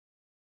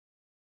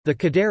The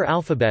Kaddare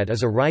alphabet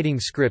is a writing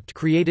script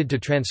created to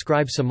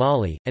transcribe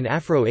Somali, an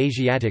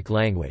Afro-Asiatic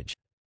language.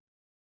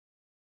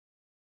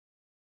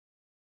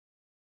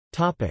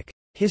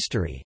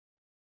 History.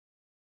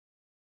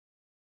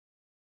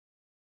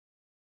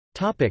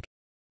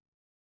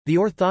 The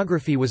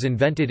orthography was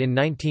invented in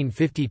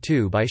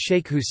 1952 by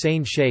Sheikh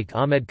Hussein Sheikh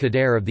Ahmed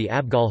Kaddare of the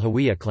Abgal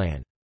Hawiya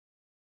clan.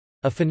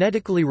 A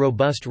phonetically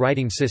robust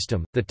writing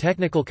system, the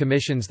technical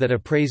commissions that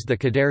appraised the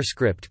Kaddare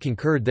script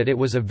concurred that it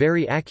was a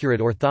very accurate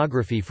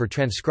orthography for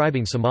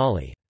transcribing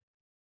Somali.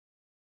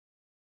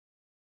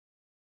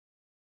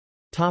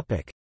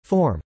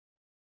 Form.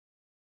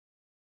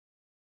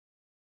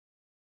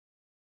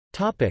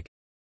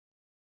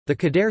 The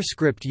Kaddare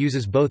script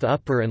uses both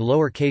upper and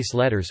lower case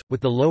letters,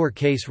 with the lower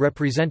case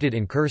represented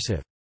in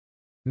cursive.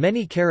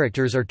 Many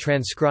characters are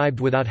transcribed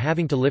without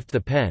having to lift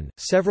the pen.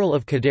 Several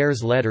of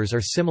Kaddare's letters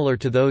are similar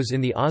to those in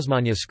the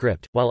Osmania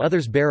script, while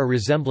others bear a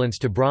resemblance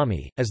to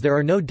Brahmi. As there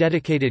are no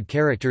dedicated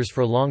characters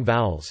for long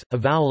vowels, a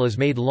vowel is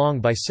made long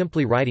by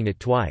simply writing it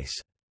twice.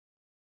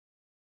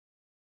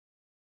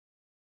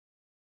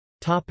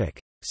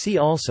 See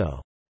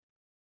also: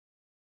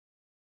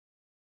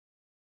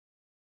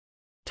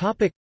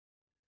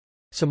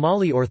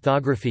 Somali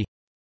orthography,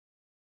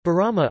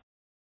 Barama,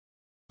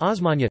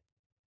 Osmania.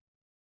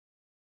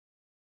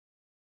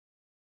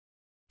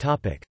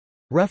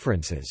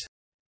 References.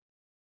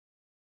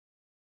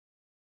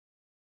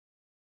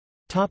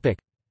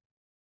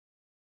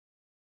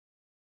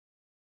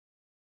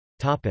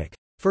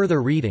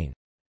 Further reading.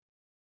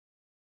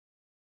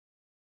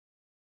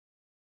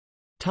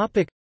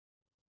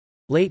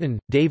 Leighton,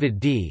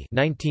 David D.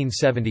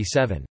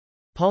 1977.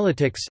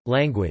 Politics,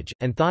 Language,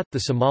 and Thought: The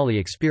Somali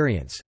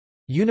Experience.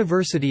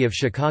 University of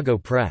Chicago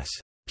Press.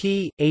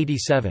 p.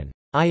 87.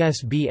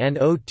 ISBN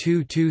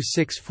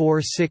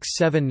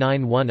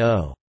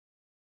 0226467910.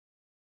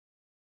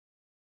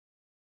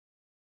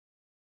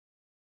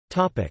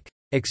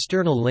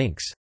 External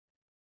links.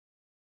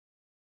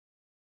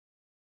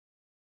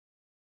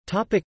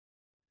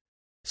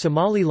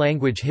 Somali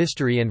language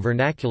history and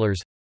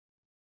vernaculars.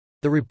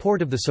 The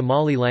report of the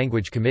Somali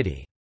Language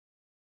Committee.